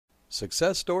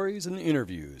Success stories and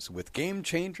interviews with game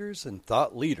changers and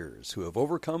thought leaders who have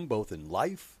overcome both in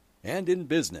life and in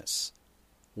business.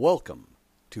 Welcome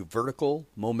to Vertical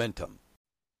Momentum.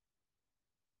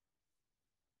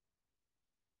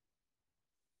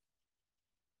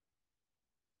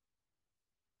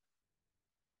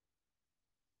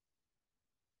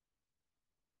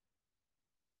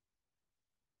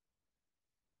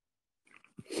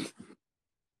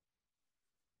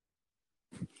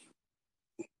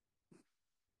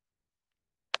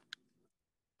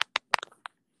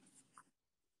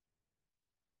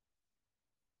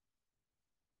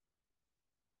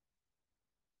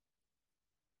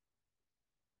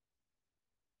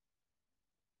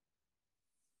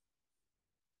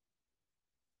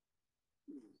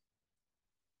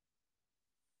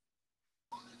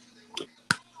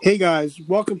 Hey guys,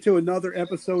 welcome to another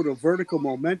episode of Vertical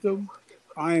Momentum.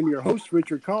 I am your host,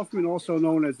 Richard Kaufman, also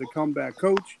known as the Comeback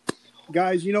Coach.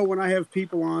 Guys, you know, when I have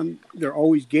people on, they're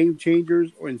always game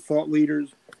changers and thought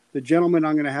leaders. The gentleman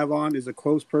I'm going to have on is a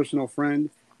close personal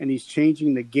friend, and he's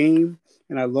changing the game,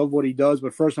 and I love what he does.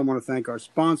 But first, I want to thank our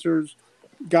sponsors.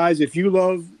 Guys, if you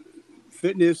love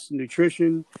fitness,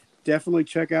 nutrition, definitely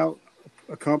check out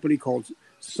a company called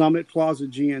Summit Plaza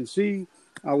GNC.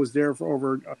 I was there for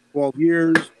over 12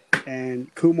 years, and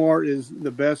Kumar is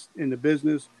the best in the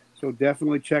business, so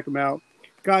definitely check him out.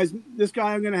 Guys, this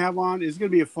guy I'm going to have on is going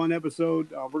to be a fun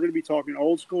episode. We're going to be talking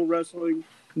old school wrestling,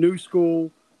 new school.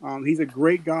 He's a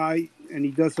great guy, and he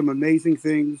does some amazing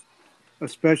things,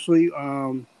 especially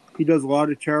he does a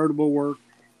lot of charitable work,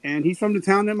 and he's from the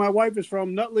town that my wife is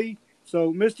from, Nutley.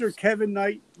 So, Mr. Kevin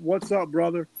Knight, what's up,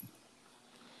 brother?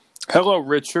 Hello,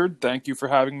 Richard. Thank you for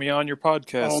having me on your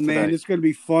podcast Oh, man, today. it's going to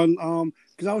be fun.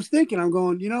 Because I was thinking, I'm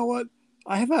going, you know what?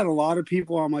 I have had a lot of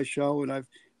people on my show, and I've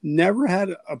never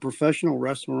had a professional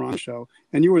wrestler on the show,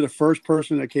 and you were the first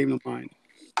person that came to mind.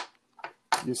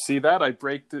 You see that? I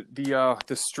break the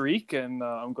streak, and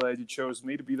I'm glad you chose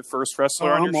me to be the first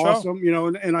wrestler on your show. I'm awesome, you know,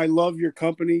 and I love your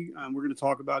company. We're going to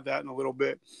talk about that in a little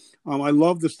bit. I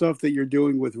love the stuff that you're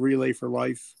doing with Relay for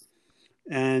Life,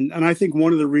 and I think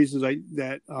one of the reasons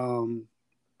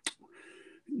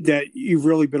that you've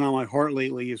really been on my heart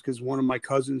lately is because one of my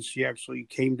cousins, she actually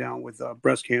came down with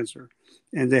breast cancer,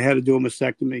 and they had to do a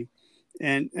mastectomy.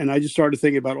 And I just started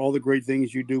thinking about all the great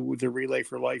things you do with the Relay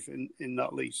for Life in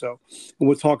Nutley. So, and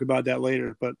we'll talk about that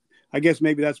later. But I guess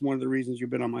maybe that's one of the reasons you've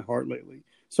been on my heart lately.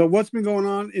 So what's been going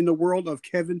on in the world of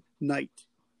Kevin Knight?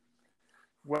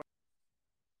 Well,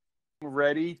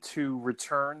 ready to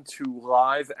return to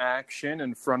live action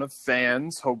in front of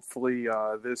fans. Hopefully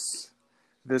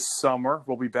this summer,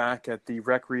 we'll be back at the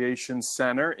Recreation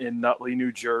Center in Nutley,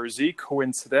 New Jersey,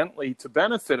 coincidentally to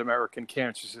benefit American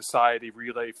Cancer Society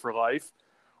Relay for Life.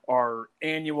 Our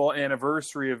annual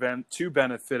anniversary event to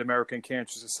benefit American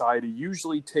Cancer Society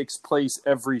usually takes place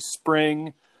every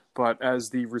spring, but as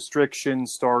the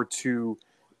restrictions start to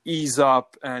ease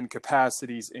up and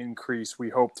capacities increase,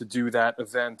 we hope to do that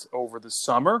event over the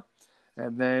summer.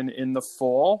 And then in the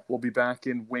fall, we'll be back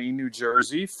in Wayne, New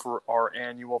Jersey for our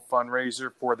annual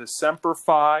fundraiser for the Semper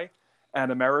Fi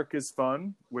and America's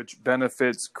Fund, which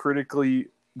benefits critically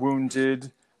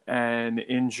wounded and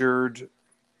injured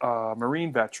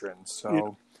Marine veterans. So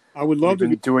yeah, I would love to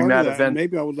be doing that event.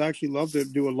 Maybe I would actually love to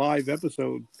do a live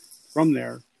episode from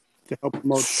there to help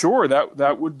promote. Sure,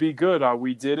 that would be good.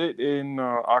 We did it in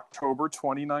October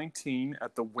 2019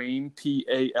 at the Wayne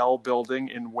PAL building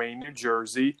in Wayne, New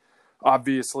Jersey.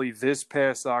 Obviously, this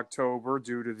past October,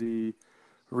 due to the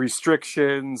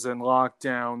restrictions and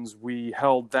lockdowns, we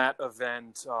held that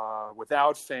event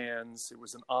without fans. It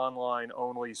was an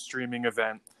online-only streaming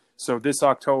event. So this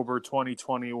October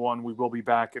 2021, we will be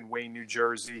back in Wayne, New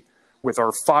Jersey with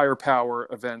our Firepower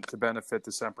event to benefit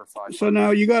the Semper Fi. So now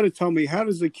you got to tell me, how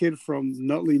does a kid from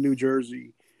Nutley, New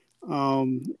Jersey, fall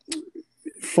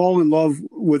in love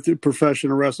with the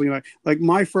professional wrestling? Like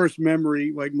my first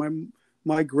memory, like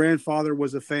my grandfather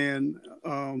was a fan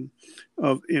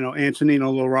of, you know,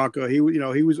 Antonino LaRocca. He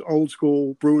was old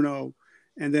school Bruno.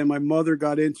 And then my mother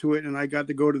got into it, and I got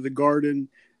to go to the Garden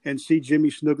and see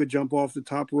Jimmy Snuka jump off the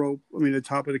top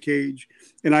of the cage.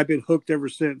 And I've been hooked ever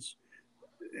since.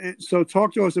 And so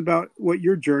talk to us about what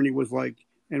your journey was like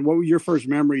and what were your first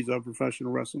memories of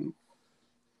professional wrestling?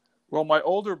 Well, my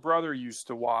older brother used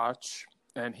to watch,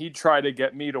 and he tried to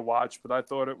get me to watch, but I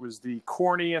thought it was the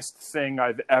corniest thing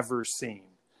I've ever seen.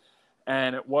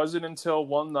 And it wasn't until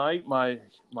one night my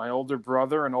older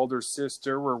brother and older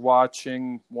sister were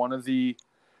watching one of the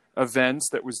events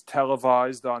that was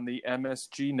televised on the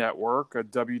MSG network, a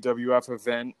WWF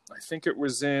event. I think it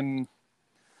was in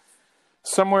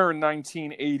somewhere in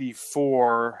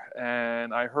 1984,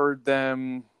 and I heard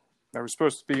them I was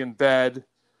supposed to be in bed,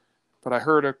 but I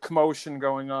heard a commotion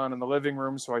going on in the living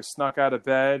room, so I snuck out of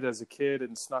bed as a kid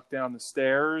and snuck down the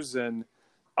stairs, and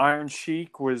Iron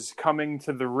Sheik was coming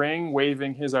to the ring,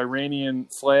 waving his Iranian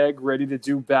flag, ready to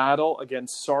do battle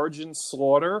against Sergeant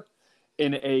Slaughter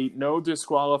in a no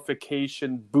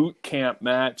disqualification boot camp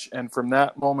match. And from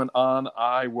that moment on,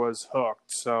 I was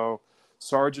hooked. So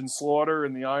Sergeant Slaughter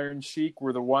and the Iron Sheik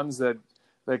were the ones that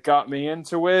got me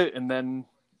into it, and then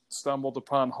stumbled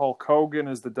upon Hulk Hogan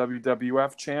as the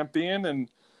WWF champion,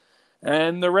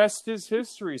 and the rest is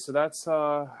history. So that's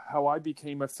how I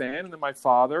became a fan. And then my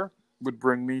father would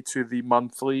bring me to the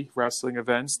monthly wrestling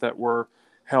events that were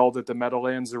held at the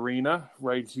Meadowlands Arena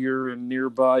right here in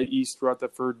nearby East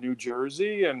Rutherford, New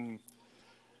Jersey, and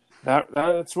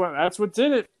that's what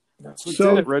did it. That's what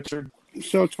did it, Richard.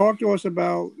 So talk to us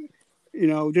about,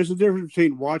 there's a difference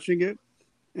between watching it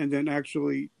and then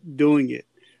actually doing it.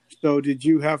 So did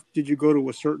you go to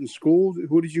a certain school?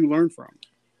 Who did you learn from?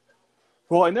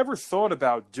 Well, I never thought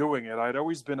about doing it. I'd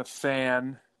always been a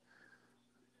fan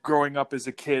growing up as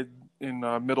a kid in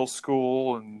middle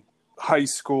school and high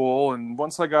school. And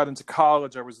once I got into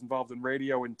college, I was involved in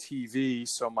radio and TV.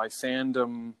 So my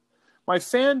fandom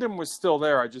was still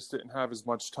there. I just didn't have as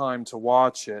much time to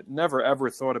watch it. Never, ever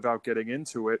thought about getting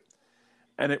into it.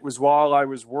 And it was while I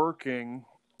was working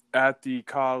at the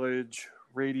college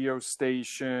radio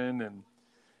station and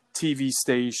TV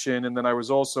station, and then I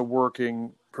was also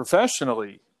working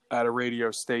professionally at a radio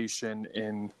station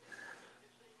in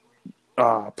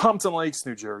Pompton Lakes,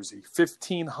 New Jersey,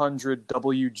 1500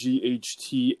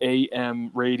 WGHT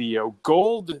AM radio,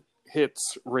 Gold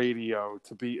Hits radio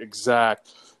to be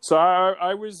exact. So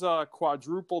I was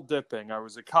quadruple dipping. I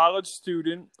was a college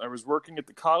student. I was working at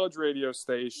the college radio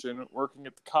station, working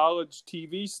at the college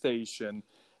TV station,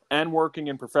 and working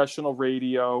in professional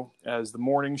radio as the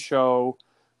morning show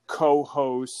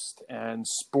co-host and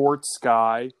sports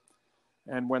guy.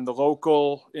 And when the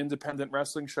local independent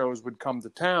wrestling shows would come to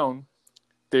town,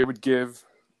 they would give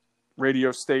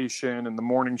radio station and the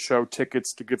morning show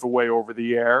tickets to give away over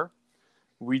the air.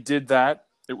 We did that.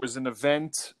 It was an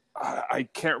event. I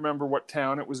can't remember what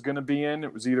town it was going to be in.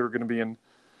 It was either going to be in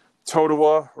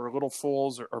Totowa or Little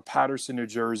Falls or Patterson, New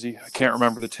Jersey. I can't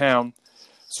remember the town.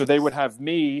 So they would have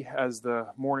me as the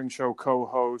morning show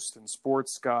co-host and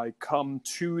sports guy come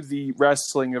to the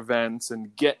wrestling events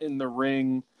and get in the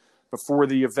ring before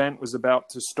the event was about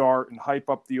to start and hype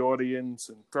up the audience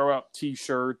and throw out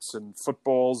T-shirts and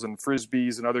footballs and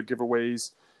Frisbees and other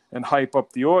giveaways and hype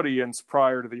up the audience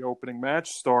prior to the opening match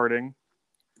starting.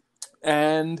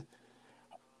 And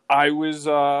I was,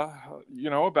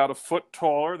 about a foot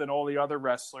taller than all the other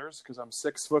wrestlers because I'm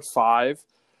 6'5",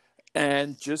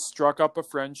 and just struck up a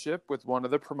friendship with one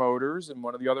of the promoters and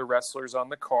one of the other wrestlers on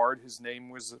the card. His name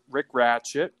was Rick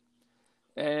Ratchet.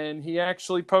 And he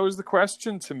actually posed the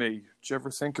question to me, did you ever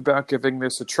think about giving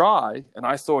this a try? And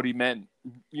I thought he meant,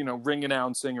 ring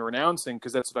announcing or announcing,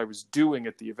 because that's what I was doing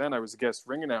at the event. I was a guest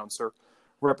ring announcer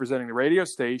representing the radio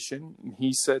station. And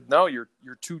he said, no, you're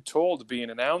too tall to be an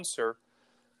announcer.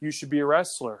 You should be a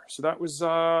wrestler. So that was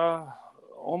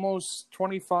almost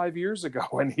 25 years ago.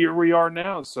 And here we are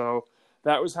now. So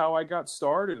that was how I got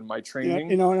started in my training.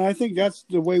 Yeah, and I think that's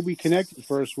the way we connected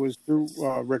first was through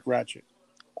Rick Ratchet.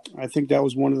 I think that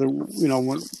was one of the,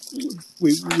 when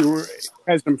we were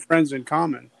had some friends in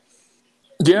common.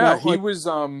 Yeah, now, he was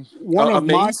a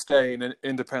mainstay in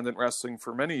independent wrestling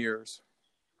for many years.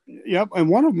 Yep, and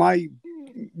one of my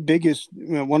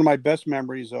best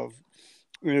memories of,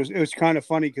 it was kind of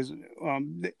funny because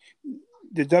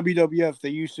the WWF, they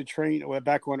used to train,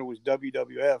 back when it was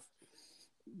WWF,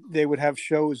 they would have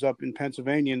shows up in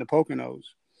Pennsylvania in the Poconos,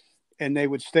 and they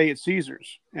would stay at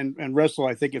Caesars and wrestle,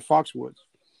 I think, at Foxwoods.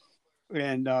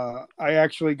 And I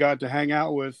actually got to hang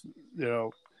out with,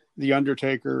 The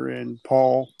Undertaker and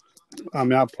Triple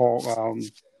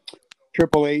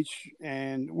H,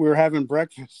 and we were having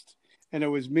breakfast, and it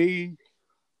was me,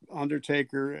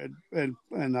 Undertaker, and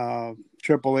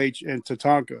Triple H and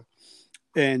Tatanka,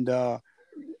 and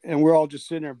we're all just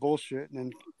sitting there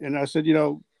bullshitting, and I said,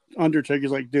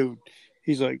 Undertaker's like, dude,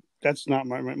 he's like, that's not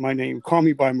my name. Call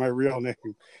me by my real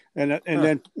name, and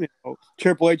then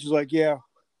Triple H is like, yeah.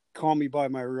 Call me by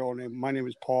my real name. My name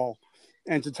is Paul.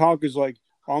 And Tatanka's like,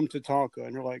 I'm Tatanka.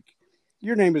 And they're like,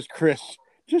 your name is Chris.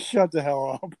 Just shut the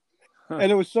hell up. Huh.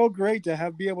 And it was so great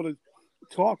to be able to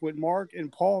talk with Mark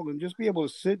and Paul and just be able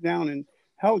to sit down and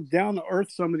how down to earth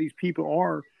some of these people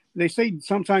are. They say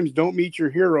sometimes don't meet your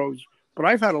heroes, but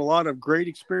I've had a lot of great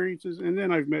experiences, and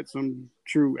then I've met some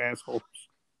true assholes.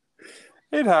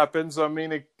 It happens. I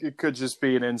mean, it could just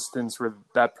be an instance where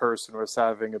that person was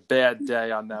having a bad day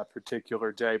on that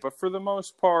particular day. But for the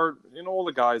most part, all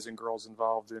the guys and girls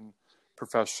involved in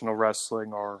professional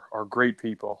wrestling are great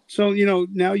people. So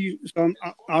now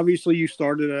obviously you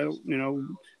started out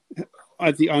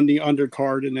on the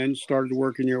undercard and then started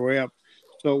working your way up.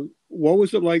 So what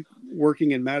was it like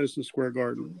working in Madison Square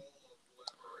Garden?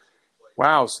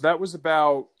 Wow. So that was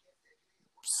about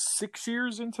 6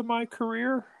 years into my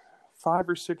career, 5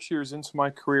 or 6 years into my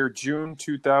career, June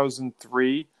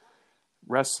 2003,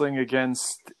 wrestling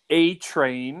against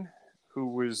A-Train, who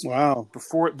was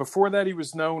before that he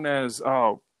was known as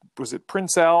was it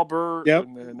Prince Albert? Yep.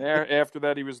 And then after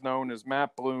that he was known as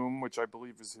Matt Bloom, which I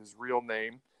believe is his real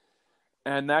name.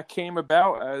 And that came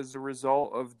about as a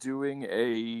result of doing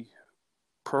a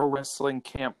pro wrestling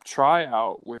camp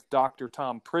tryout with Dr.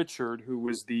 Tom Pritchard, who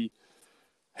was the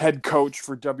head coach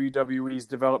for WWE's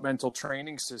developmental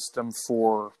training system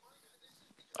for,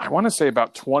 I want to say,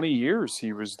 about 20 years.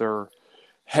 He was their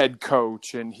head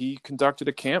coach, and he conducted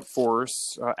a camp for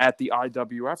us at the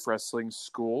IWF Wrestling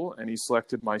School, and he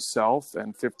selected myself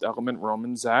and Fifth Element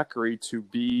Roman Zachary to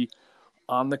be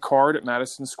on the card at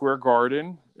Madison Square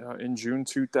Garden in June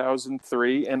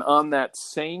 2003. And on that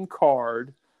same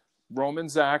card, Roman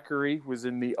Zachary was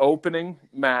in the opening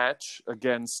match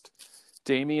against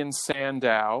Damian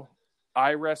Sandow.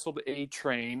 I wrestled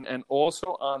A-Train, and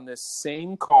also on this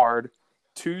same card,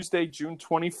 Tuesday, June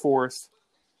 24th,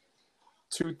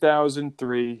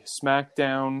 2003,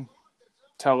 SmackDown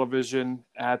television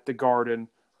at the Garden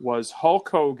was Hulk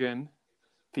Hogan,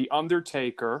 The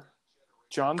Undertaker,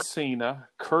 John Cena,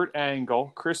 Kurt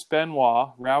Angle, Chris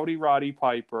Benoit, Rowdy Roddy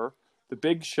Piper, The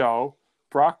Big Show,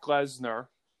 Brock Lesnar,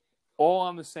 all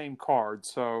on the same card.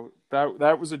 So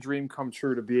that was a dream come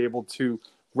true, to be able to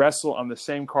wrestle on the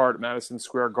same card at Madison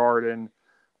Square Garden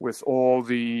with all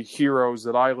the heroes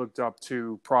that I looked up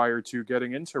to prior to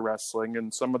getting into wrestling,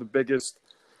 and some of the biggest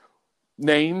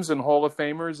names and Hall of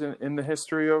Famers in the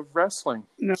history of wrestling.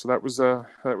 So that was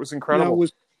incredible. Now,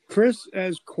 was Chris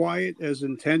as quiet, as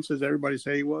intense as everybody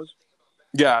say he was?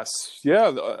 Yes.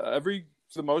 Yeah. For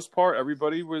the most part,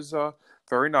 everybody was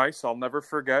very nice. I'll never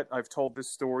forget. I've told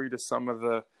this story to some of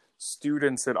the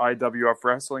students at IWF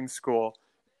Wrestling School.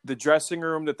 The dressing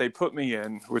room that they put me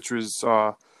in, which was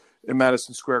in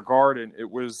Madison Square Garden, it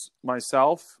was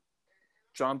myself,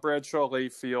 John Bradshaw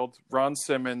Layfield, Ron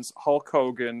Simmons, Hulk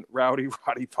Hogan, Rowdy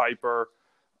Roddy Piper,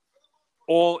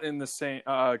 all in the same,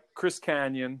 Chris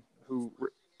Canyon, who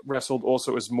wrestled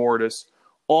also as Mortis,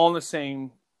 all in the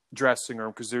same dressing room,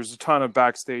 because there's a ton of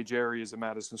backstage areas at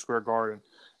Madison Square Garden,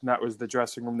 and that was the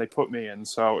dressing room they put me in.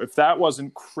 So if that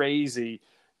wasn't crazy,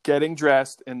 getting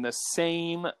dressed in the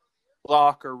same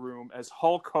locker room as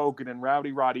Hulk Hogan and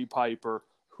Rowdy Roddy Piper,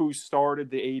 who started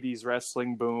the 80s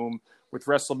wrestling boom with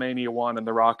WrestleMania 1 and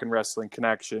the Rock and Wrestling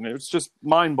Connection. It was just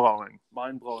mind-blowing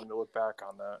to look back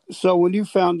on that. So when you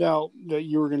found out that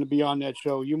you were going to be on that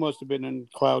show, you must have been in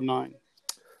cloud nine.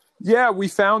 Yeah, we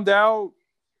found out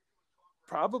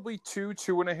probably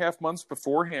 2.5 months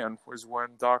beforehand was when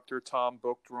Dr. Tom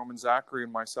booked Roman Zachary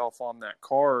and myself on that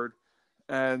card.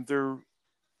 And there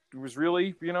was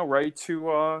really, right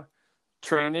to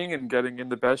training and getting in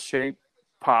the best shape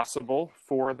possible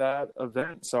for that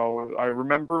event. So I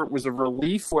remember it was a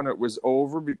relief when it was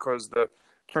over, because the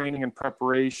training and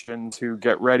preparation to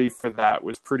get ready for that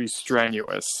was pretty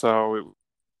strenuous. So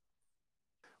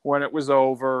when it was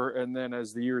over, and then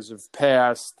as the years have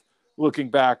passed,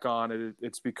 looking back on it,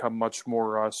 it's become much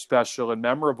more special and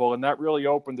memorable. And that really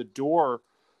opened the door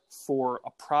for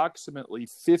approximately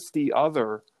 50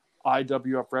 other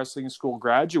IWF Wrestling School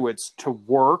graduates to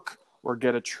work or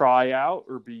get a tryout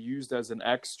or be used as an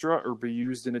extra or be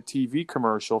used in a TV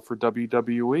commercial for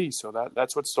WWE. So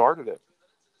that's what started it.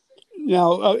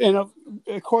 Now, and of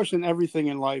course, in everything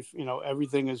in life,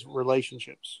 everything is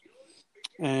relationships.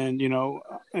 And,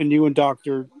 and you and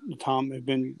Dr. Tom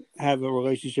have a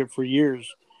relationship for years.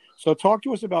 So talk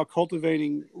to us about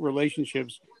cultivating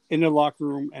relationships in the locker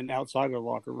room and outside of the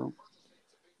locker room.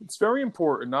 It's very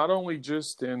important, not only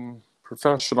just in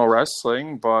professional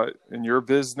wrestling, but in your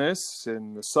business,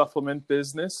 in the supplement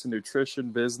business, the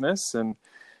nutrition business, and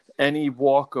any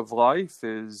walk of life,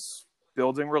 is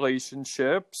building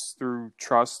relationships through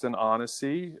trust and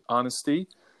honesty,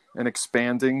 and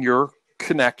expanding your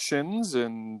connections,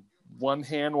 and one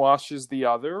hand washes the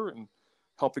other, and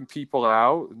helping people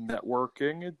out and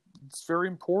networking. It's very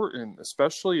important,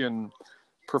 especially in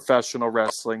professional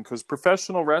wrestling, because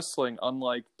professional wrestling,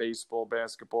 unlike baseball,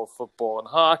 basketball, football, and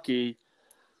hockey,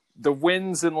 the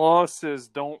wins and losses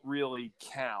don't really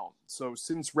count. So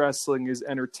since wrestling is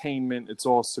entertainment, it's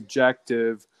all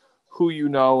subjective. who you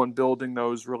know and building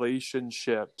those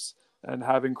relationships. And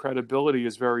having credibility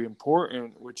is very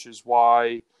important, which is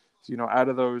why, out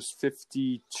of those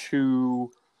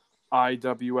 52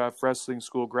 IWF Wrestling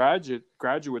School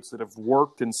graduates that have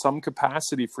worked in some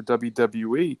capacity for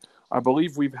WWE, I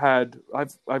believe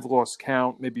I've lost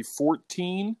count, maybe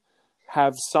 14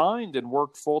 have signed and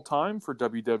worked full-time for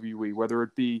WWE, whether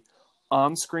it be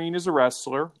on screen as a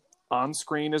wrestler, on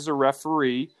screen as a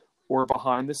referee, or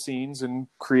behind the scenes in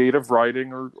creative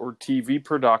writing or TV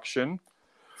production.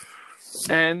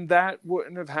 And that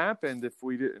wouldn't have happened if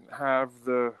we didn't have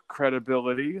the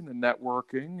credibility and the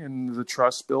networking and the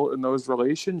trust built in those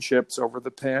relationships over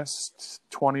the past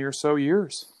 20 or so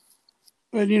years.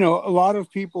 And, a lot of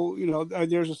people,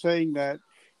 there's a saying that,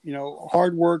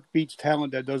 hard work beats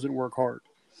talent that doesn't work hard.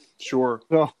 Sure.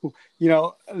 So,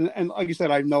 and like you said,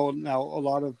 I know now a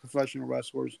lot of professional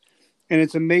wrestlers, and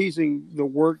it's amazing the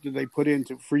work that they put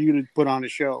into for you to put on a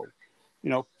show.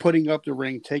 Putting up the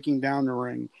ring, taking down the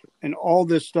ring, and all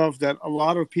this stuff that a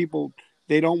lot of people,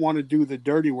 they don't want to do the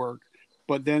dirty work,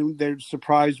 but then they're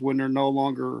surprised when they're no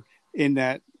longer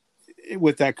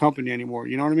with that company anymore.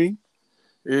 You know what I mean?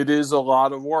 It is a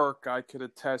lot of work. I could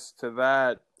attest to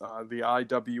that. The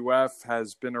IWF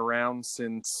has been around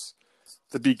since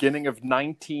the beginning of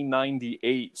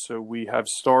 1998. So we have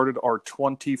started our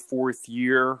 24th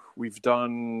year. We've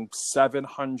done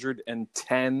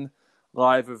 710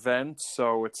 live events,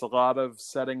 so it's a lot of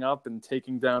setting up and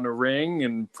taking down a ring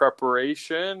and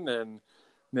preparation and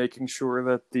making sure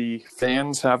that the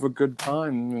fans have a good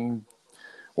time, and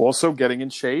also getting in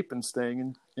shape and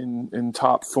staying in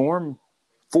top form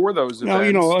for those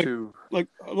events. Now, like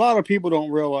a lot of people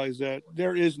don't realize that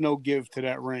there is no give to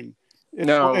that ring.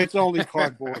 It's only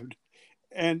cardboard.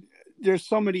 And there's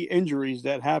so many injuries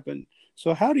that happen.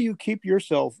 So how do you keep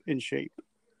yourself in shape?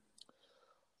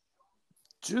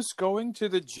 Just going to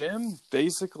the gym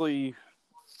basically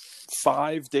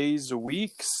 5 days a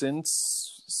week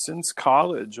since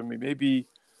college. I mean, maybe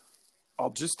I'll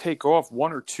just take off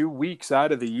 1 or 2 weeks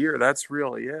out of the year. That's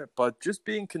really it. But just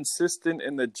being consistent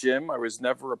in the gym. I was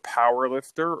never a power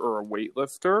lifter or a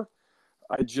weightlifter.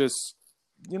 I just,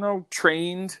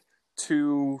 trained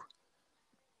to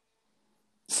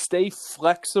stay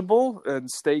flexible and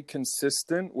stay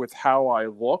consistent with how I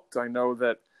looked. I know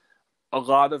that a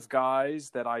lot of guys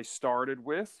that I started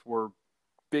with were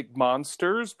big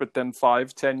monsters, but then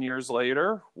 5-10 years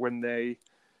later, when they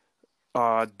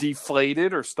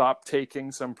deflated or stopped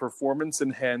taking some performance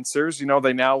enhancers,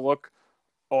 they now look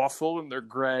awful and they're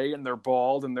gray and they're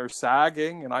bald and they're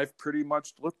sagging. And I've pretty much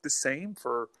looked the same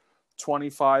for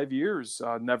 25 years.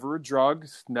 Never a drug,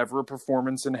 never a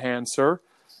performance enhancer.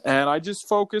 And I just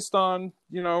focused on,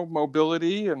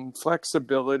 mobility and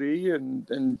flexibility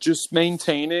and just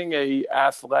maintaining a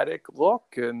athletic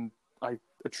look. And I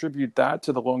attribute that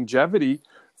to the longevity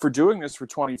for doing this for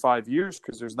 25 years,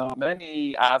 because there's not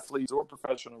many athletes or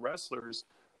professional wrestlers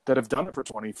that have done it for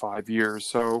 25 years.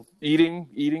 So eating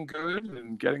good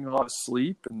and getting a lot of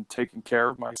sleep and taking care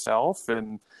of myself,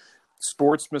 and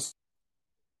sports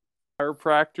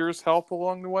chiropractors help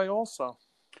along the way also.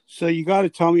 So you got to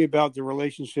tell me about the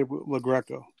relationship with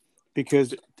LaGreca, because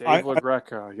Dave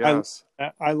LaGreca, yes.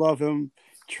 I love him.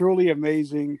 Truly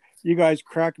amazing. You guys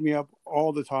crack me up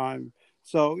all the time.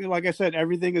 So like I said,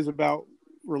 everything is about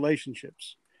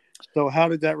relationships. So how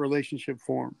did that relationship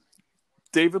form?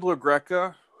 David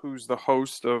LaGreca, who's the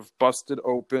host of Busted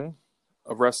Open,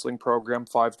 a wrestling program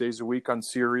 5 days a week on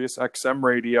Sirius XM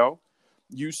radio,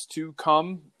 used to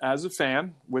come as a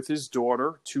fan with his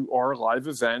daughter to our live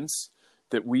events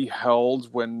that we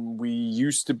held when we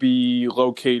used to be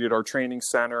located. Our training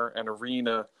center and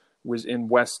arena was in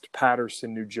West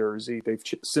Paterson, New Jersey. They've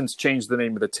since changed the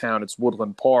name of the town. It's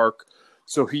Woodland Park.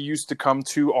 So he used to come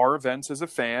to our events as a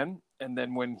fan. And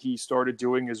then when he started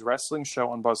doing his wrestling show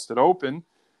on Busted Open,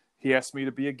 he asked me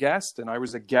to be a guest. And I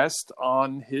was a guest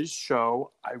on his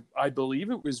show. I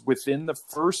believe it was within the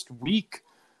first week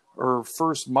or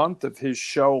first month of his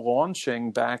show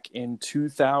launching back in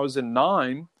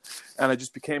 2009. And I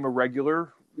just became a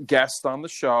regular guest on the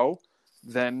show.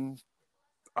 Then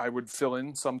I would fill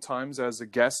in sometimes as a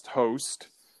guest host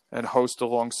and host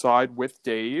alongside with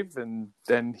Dave. And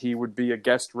then he would be a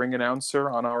guest ring announcer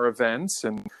on our events.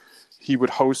 And he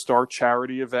would host our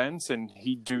charity events. And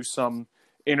he'd do some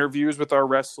interviews with our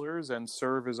wrestlers and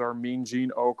serve as our Mean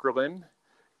Gene Okerlund,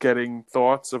 getting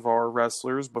thoughts of our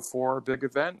wrestlers before our big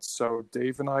events. So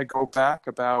Dave and I go back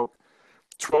about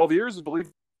 12 years, I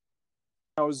believe.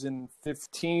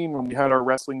 2015, when we had our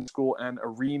wrestling school and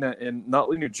arena in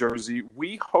Nutley, New Jersey,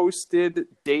 we hosted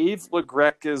Dave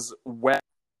LaGreca's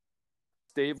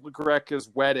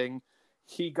wedding.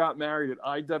 he got married at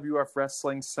IWF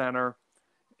Wrestling Center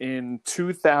in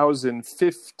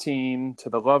 2015 to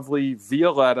the lovely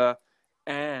Violetta,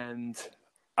 and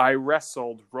I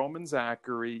wrestled Roman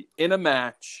Zachary in a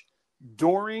match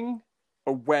during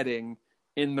a wedding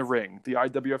in the ring. The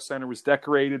IWF Center was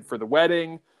decorated for the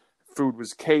wedding. Food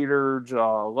was catered,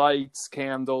 lights,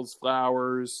 candles,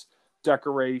 flowers,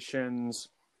 decorations,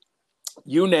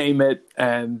 you name it.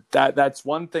 And that's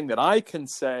one thing that I can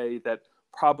say that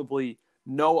probably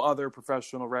no other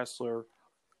professional wrestler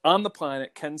on the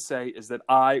planet can say is that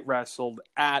I wrestled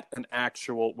at an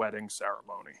actual wedding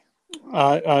ceremony.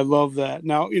 I love that.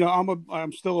 Now,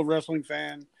 I'm still a wrestling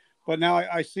fan, but now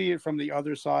I see it from the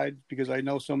other side because I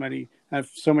know have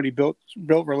so many built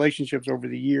relationships over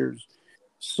the years.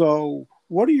 So,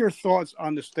 what are your thoughts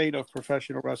on the state of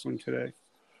professional wrestling today?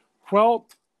 Well,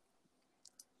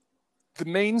 the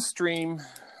mainstream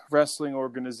wrestling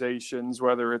organizations,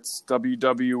 whether it's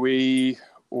WWE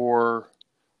or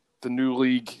the new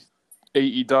league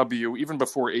AEW, even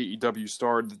before AEW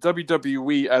started, the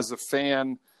WWE as a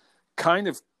fan kind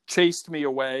of chased me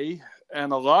away,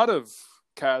 and a lot of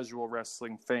casual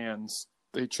wrestling fans,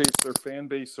 they chased their fan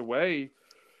base away,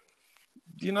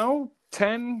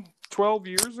 10, 12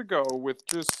 years ago with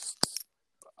just,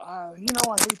 I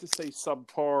hate to say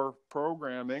subpar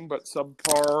programming, but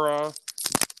subpar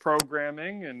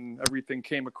programming, and everything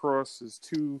came across as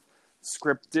too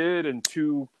scripted and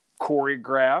too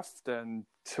choreographed. And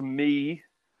to me,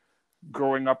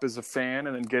 growing up as a fan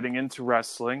and then getting into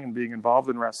wrestling and being involved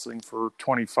in wrestling for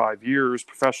 25 years,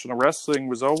 professional wrestling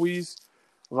was always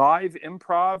live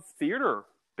improv theater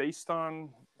based on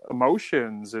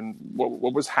emotions and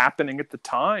what was happening at the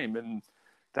time. And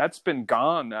that's been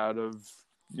gone out of,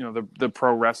 the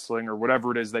pro wrestling, or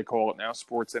whatever it is they call it now,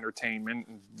 sports entertainment,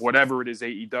 and whatever it is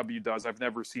AEW does. I've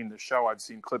never seen the show. I've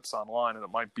seen clips online, and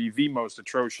it might be the most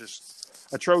atrocious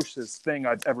thing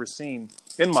I've ever seen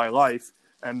in my life.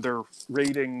 And their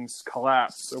ratings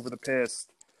collapse over the past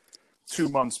 2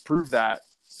 months prove that.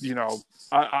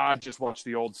 I just watch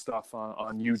the old stuff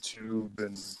on YouTube,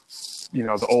 and,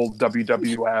 the old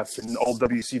WWF and old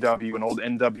WCW and old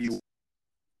NW,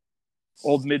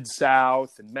 old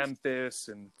Mid-South and Memphis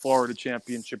and Florida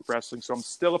Championship Wrestling. So I'm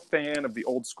still a fan of the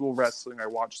old school wrestling. I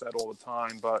watch that all the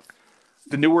time. But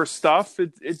the newer stuff,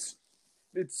 it's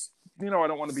I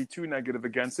don't want to be too negative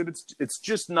against it. It's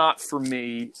just not for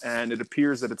me, and it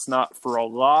appears that it's not for a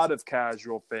lot of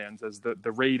casual fans, as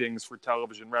the ratings for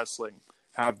television wrestling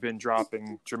have been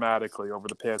dropping dramatically over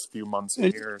the past few months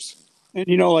and years. And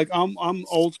I'm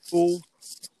old school,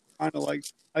 kind of like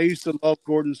I used to love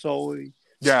Gordon Soley.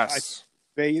 Yes.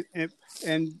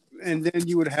 And then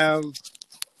you would have,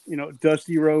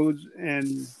 Dusty Rhodes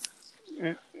and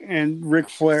Ric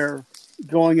Flair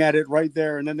going at it right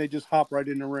there, and then they just hop right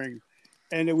in the ring.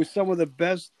 And it was some of the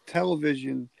best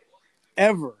television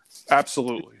ever.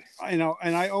 Absolutely.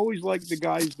 And I always liked the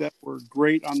guys that were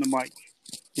great on the mic.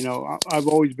 I've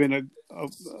always been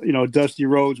Dusty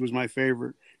Rhodes was my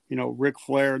favorite. Ric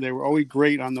Flair, they were always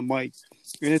great on the mic.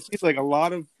 And it seems like a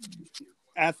lot of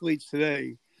athletes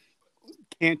today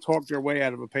can't talk their way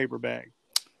out of a paper bag.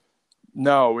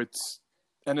 No, it's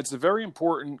a very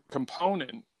important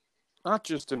component, not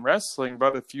just in wrestling,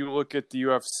 but if you look at the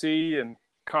UFC and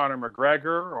Conor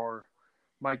McGregor or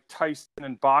Mike Tyson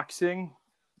in boxing,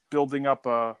 building up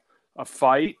a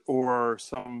fight, or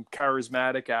some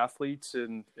charismatic athletes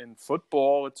in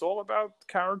football, it's all about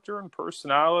character and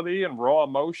personality and raw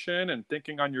emotion and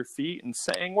thinking on your feet and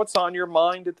saying what's on your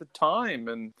mind at the time.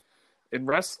 And in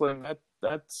wrestling,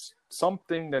 that's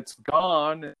something that's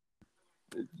gone.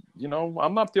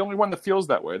 I'm not the only one that feels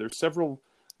that way. There's several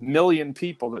million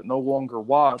people that no longer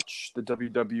watch the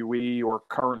WWE or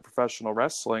current professional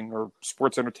wrestling or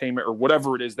sports entertainment or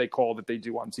whatever it is they call that they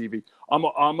do on TV.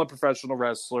 I'm a professional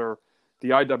wrestler. The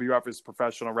IWF is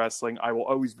professional wrestling. I will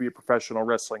always be a professional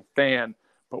wrestling fan.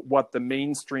 But what the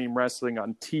mainstream wrestling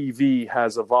on TV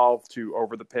has evolved to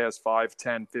over the past 5,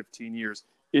 10, 15 years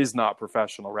is not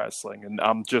professional wrestling, and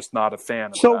I'm just not a fan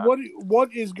of that. So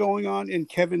what is going on in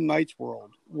Kevin Knight's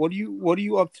world? What are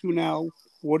you up to now?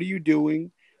 What are you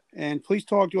doing? And please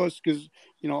talk to us, because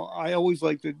I always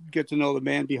like to get to know the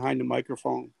man behind the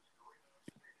microphone.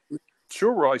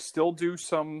 Sure. Well, I still do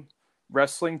some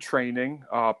wrestling training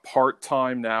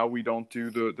part-time now. We don't do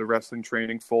the wrestling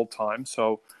training full-time,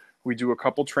 so we do a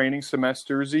couple training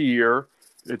semesters a year.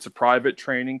 It's a private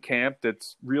training camp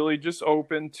that's really just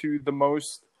open to the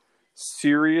most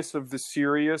serious of the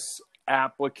serious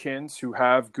applicants who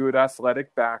have good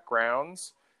athletic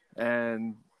backgrounds,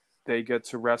 and they get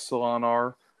to wrestle on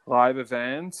our live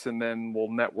events, and then we'll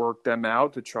network them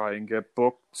out to try and get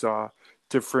booked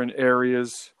different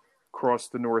areas across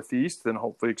the Northeast, then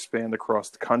hopefully expand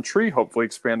across the country, hopefully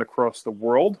expand across the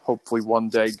world, hopefully one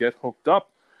day get hooked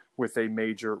up with a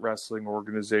major wrestling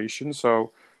organization.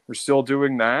 So we're still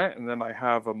doing that. And then I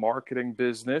have a marketing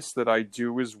business that I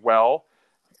do as well.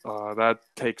 That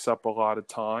takes up a lot of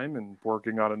time, and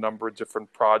working on a number of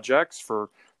different projects for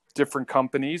different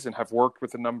companies, and have worked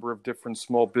with a number of different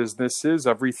small businesses,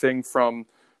 everything from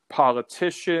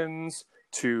politicians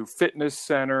to fitness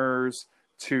centers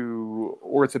to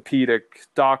orthopedic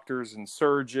doctors and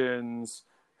surgeons,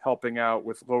 helping out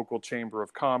with local chamber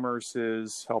of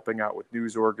commerces, helping out with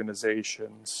news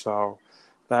organizations. So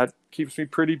that keeps me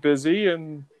pretty busy.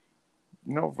 And,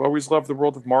 I've always loved the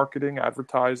world of marketing,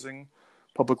 advertising,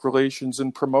 public relations,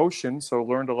 and promotion. So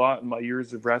learned a lot in my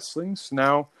years of wrestling. So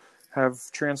now have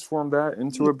transformed that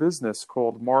into a business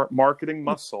called Marketing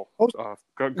Muscle. Go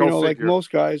like figure.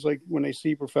 most guys, like when they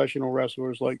see professional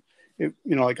wrestlers, like,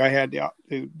 like I had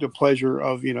the pleasure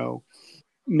of,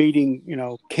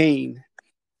 meeting, Kane.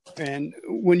 And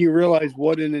when you realize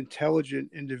what an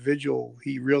intelligent individual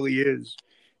he really is,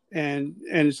 and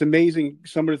it's amazing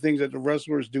some of the things that the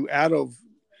wrestlers do out of,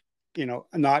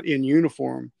 not in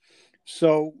uniform.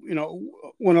 So,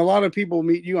 when a lot of people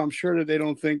meet you, I'm sure that they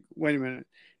don't think, wait a minute,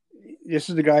 this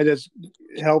is the guy that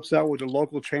helps out with the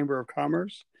local chamber of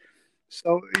commerce.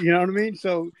 So, you know what I mean?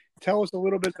 So tell us a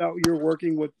little bit about your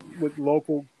working with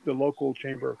the local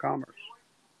chamber of commerce.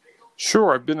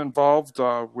 Sure. I've been involved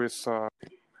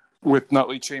with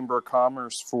Nutley Chamber of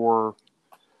Commerce for,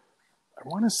 I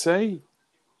want to say,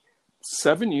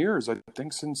 7 years. I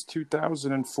think since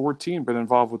 2014, been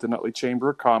involved with the Nutley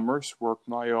Chamber of Commerce, worked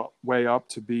my way up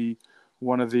to be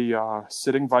one of the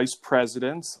sitting vice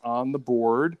presidents on the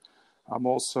board. I'm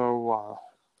also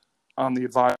on the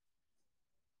advisory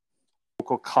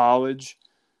local college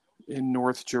in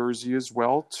North Jersey as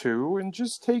well, too. And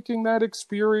just taking that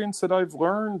experience that I've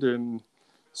learned in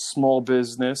small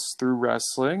business through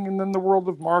wrestling, and then the world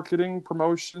of marketing,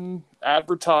 promotion,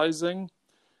 advertising,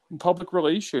 and public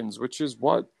relations, which is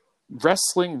what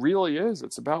wrestling really is.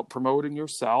 It's about promoting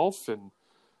yourself and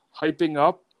hyping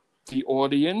up the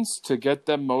audience to get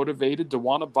them motivated to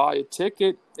want to buy a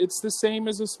ticket. It's the same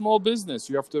as a small business.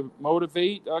 You have to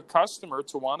motivate a customer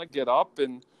to want to get up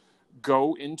and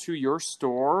go into your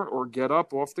store, or get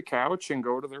up off the couch and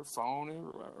go to their phone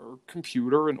or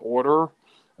computer and order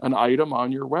an item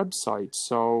on your website.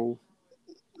 So,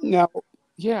 now,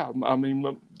 yeah, I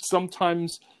mean,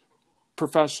 sometimes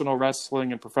professional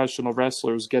wrestling and professional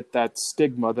wrestlers get that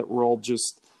stigma that we're all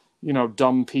just,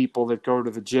 dumb people that go to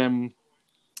the gym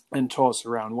and toss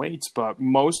around weights. But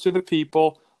most of the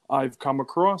people I've come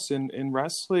across in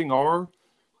wrestling are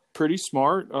pretty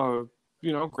smart.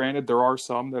 Granted, there are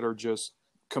some that are just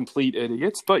complete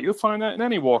idiots, but you'll find that in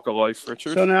any walk of life,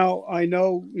 Richard. So now I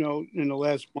know, in the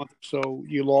last month or so,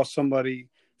 you lost somebody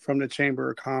from the Chamber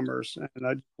of Commerce, and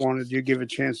I wanted you to give a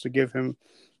chance to give him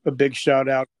a big shout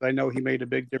out. I know he made a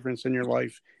big difference in your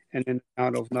life and in the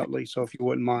town of Nutley. So if you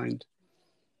wouldn't mind.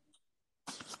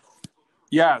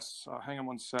 Yes. Hang on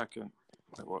one second.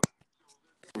 Wait, what?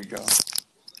 Here we go.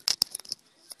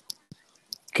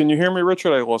 Can you hear me,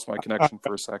 Richard? I lost my connection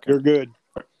for a second. You're good.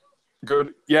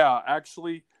 Good. Yeah,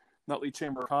 actually, Nutley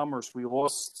Chamber of Commerce, we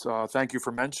lost, thank you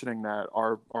for mentioning that,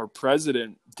 our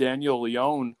president, Daniel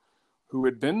Leone, who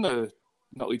had been the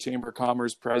Nutley Chamber of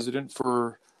Commerce president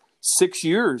for 6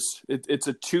 years. It's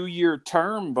a 2-year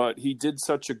term, but he did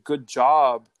such a good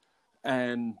job,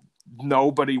 and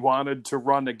nobody wanted to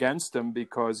run against him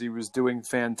because he was doing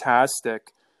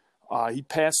fantastic. He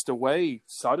passed away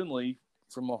suddenly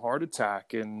from a heart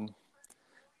attack in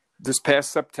this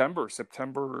past September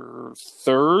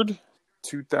 3rd,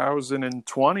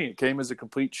 2020. It came as a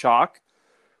complete shock.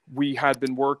 We had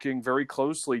been working very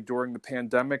closely during the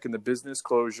pandemic and the business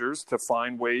closures to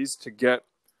find ways to get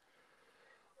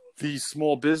these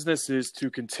small businesses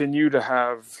to continue to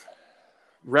have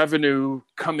revenue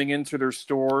coming into their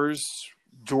stores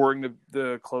during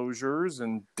the closures.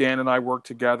 And Dan and I worked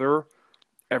together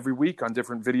every week on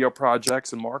different video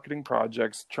projects and marketing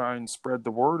projects, try and spread the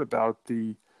word about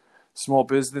the small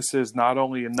businesses, not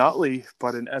only in Nutley,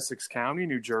 but in Essex County,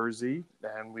 New Jersey.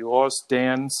 And we lost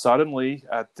Dan suddenly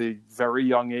at the very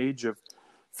young age of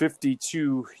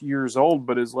 52 years old,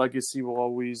 but his legacy will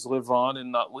always live on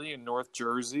in Nutley and North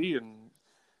Jersey. And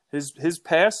his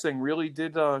passing really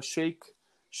did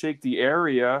shake the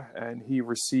area, and he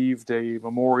received a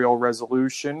memorial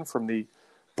resolution from the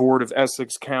Board of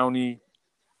Essex County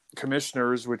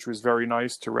Commissioners, which was very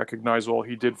nice to recognize all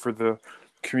he did for the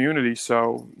community.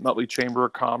 So Nutley Chamber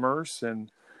of Commerce and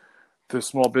the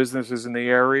small businesses in the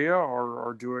area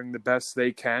are doing the best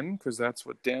they can, because that's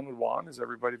what Dan would want, is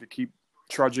everybody to keep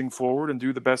trudging forward and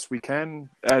do the best we can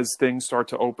as things start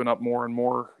to open up more and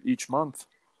more each month.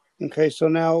 Okay, so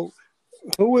now,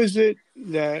 who is it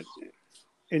that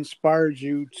inspired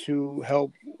you to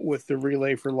help with the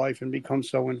Relay for Life and become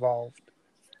so involved?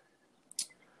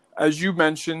 As you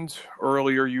mentioned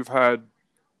earlier, you've had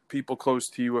people close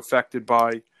to you affected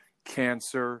by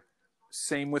cancer.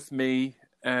 Same with me.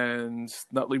 And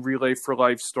Nutley Relay for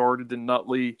Life started in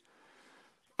Nutley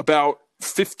about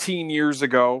 15 years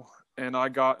ago, and I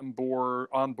got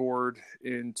on board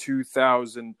in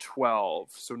 2012,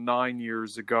 so 9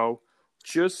 years ago,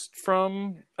 just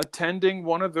from attending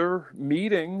one of their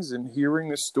meetings and hearing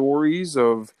the stories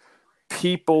of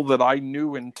people that I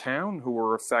knew in town who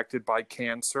were affected by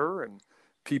cancer and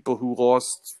people who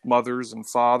lost mothers and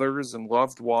fathers and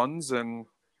loved ones. And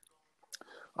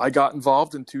I got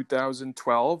involved in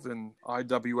 2012, and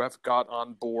IWF got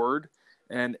on board,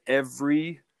 and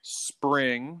every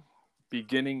spring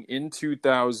beginning in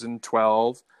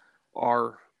 2012,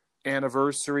 our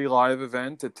anniversary live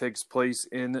event that takes place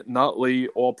in Nutley,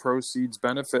 all proceeds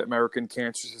benefit American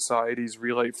Cancer Society's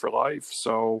Relay for Life.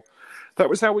 So that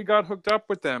was how we got hooked up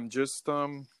with them, just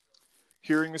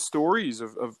hearing the stories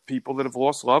of people that have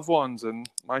lost loved ones, and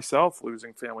myself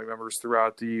losing family members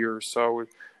throughout the year. So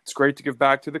it's great to give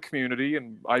back to the community,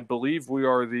 and I believe we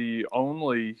are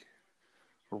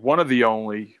one of the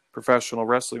only professional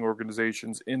wrestling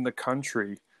organizations in the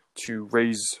country to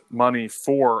raise money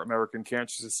for American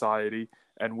Cancer Society,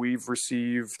 and we've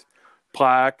received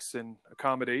plaques and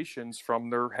accommodations from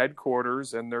their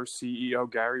headquarters and their CEO,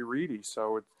 Gary Reedy.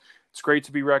 So it's great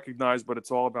to be recognized, but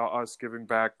it's all about us giving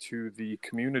back to the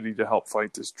community to help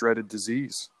fight this dreaded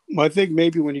disease. Well, I think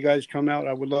maybe when you guys come out,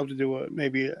 I would love to do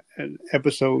maybe an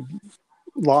episode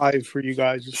live for you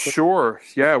guys. Sure.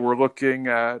 Yeah, we're looking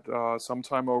at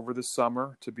sometime over the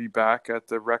summer to be back at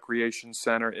the Recreation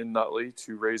Center in Nutley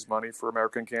to raise money for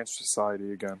American Cancer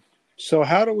Society again. So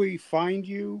how do we find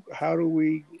you? How do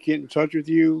we get in touch with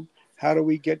you? How do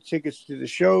we get tickets to the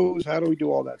shows? How do we do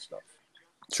all that stuff?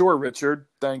 Sure, Richard.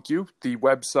 Thank you. The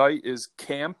website is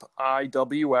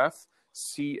campiwf,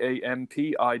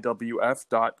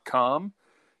 CAMPIWF.com.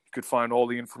 You could find all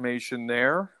the information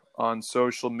there. On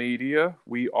social media,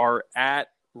 we are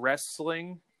at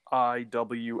Wrestling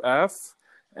IWF.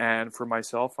 And for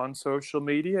myself on social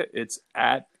media, it's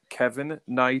at Kevin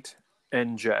Knight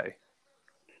NJ.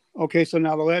 Okay, so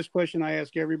now the last question I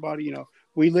ask everybody,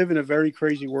 we live in a very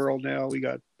crazy world now. We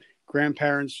got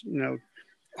grandparents,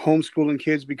 homeschooling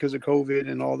kids because of COVID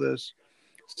and all this.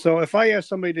 So if I ask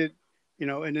somebody to,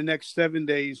 in the next 7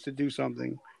 days to do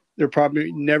something, they're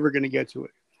probably never going to get to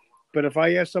it. But if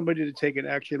I ask somebody to take an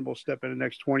actionable step in the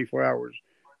next 24 hours,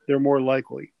 they're more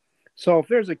likely. So if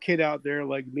there's a kid out there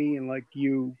like me and like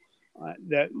you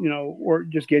that, or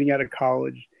just getting out of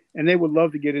college, and they would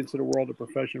love to get into the world of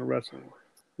professional wrestling,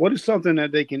 what is something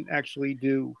that they can actually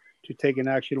do to take an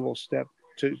actionable step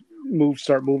to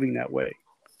start moving that way?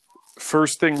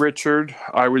 First thing, Richard,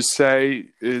 I would say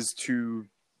is to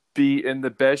be in the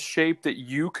best shape that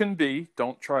you can be.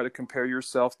 Don't try to compare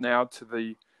yourself now to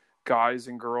the guys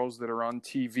and girls that are on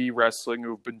TV wrestling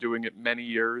who've been doing it many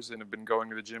years and have been going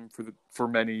to the gym for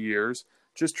many years.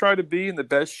 Just try to be in the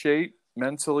best shape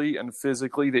mentally and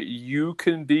physically that you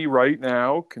can be right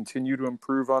now. Continue to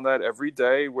improve on that every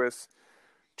day with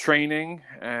training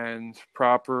and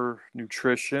proper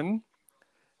nutrition,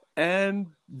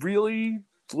 and really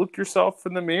look yourself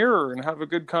in the mirror and have a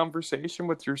good conversation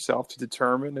with yourself to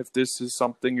determine if this is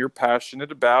something you're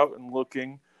passionate about and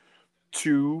looking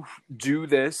to do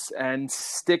this and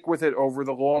stick with it over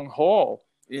the long haul.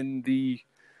 In the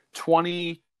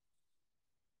I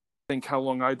think how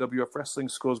long IWF Wrestling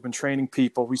School has been training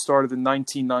people. We started in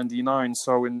 1999,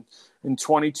 so in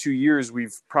 22 years,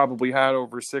 we've probably had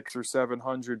over 600 or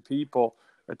 700 people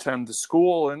attend the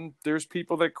school, and there's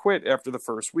people that quit after the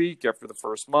first week, after the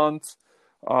first month.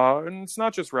 And it's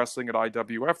not just wrestling at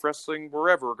IWF, wrestling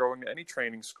wherever, going to any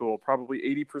training school. Probably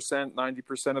 80%,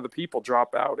 90% of the people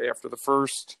drop out after the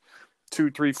first 2,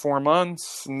 3, 4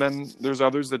 months. And then there's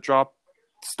others that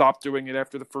stop doing it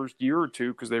after the first year or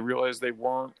two because they realized they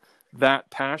weren't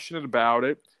that passionate about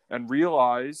it, and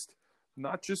realized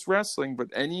not just wrestling, but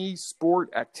any sport,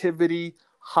 activity,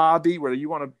 hobby, whether you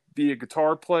want to be a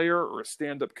guitar player or a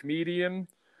stand-up comedian,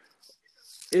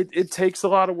 it takes a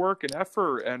lot of work and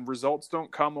effort, and results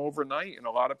don't come overnight. And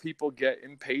a lot of people get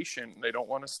impatient and they don't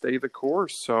want to stay the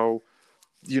course. So,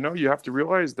 you have to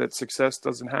realize that success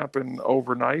doesn't happen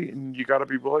overnight, and you got to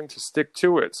be willing to stick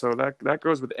to it. So that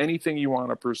goes with anything you want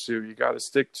to pursue. You got to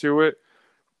stick to it,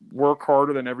 work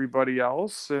harder than everybody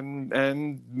else,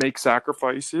 and make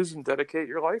sacrifices and dedicate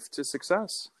your life to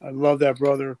success. I love that,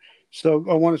 brother. So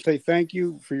I want to say thank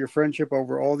you for your friendship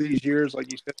over all these years.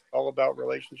 Like you said, it's all about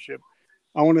relationship.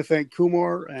 I want to thank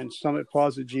Kumar and Summit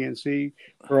Plaza GNC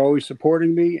for always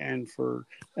supporting me and for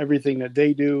everything that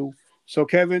they do. So,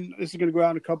 Kevin, this is going to go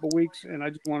out in a couple of weeks, and I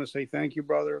just want to say thank you,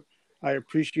 brother. I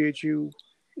appreciate you.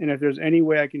 And if there's any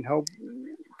way I can help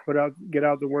get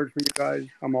out the word for you guys,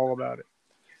 I'm all about it.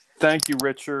 Thank you,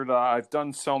 Richard. I've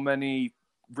done so many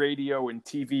radio and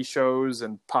TV shows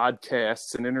and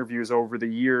podcasts and interviews over the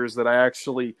years that I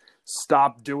actually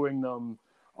stopped doing them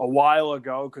a while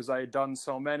ago because I had done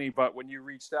so many. But when you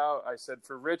reached out, I said,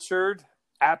 for Richard,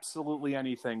 absolutely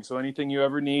anything. So anything you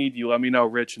ever need, you let me know,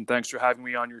 Rich. And thanks for having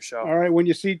me on your show. All right. When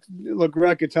you see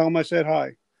LaGreca, tell him I said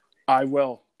hi. I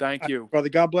will. Thank you. Brother,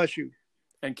 God bless you.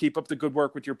 And keep up the good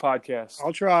work with your podcast.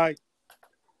 I'll try.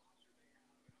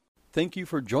 Thank you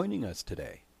for joining us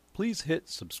today. Please hit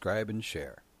subscribe and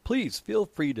share. Please feel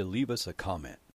free to leave us a comment.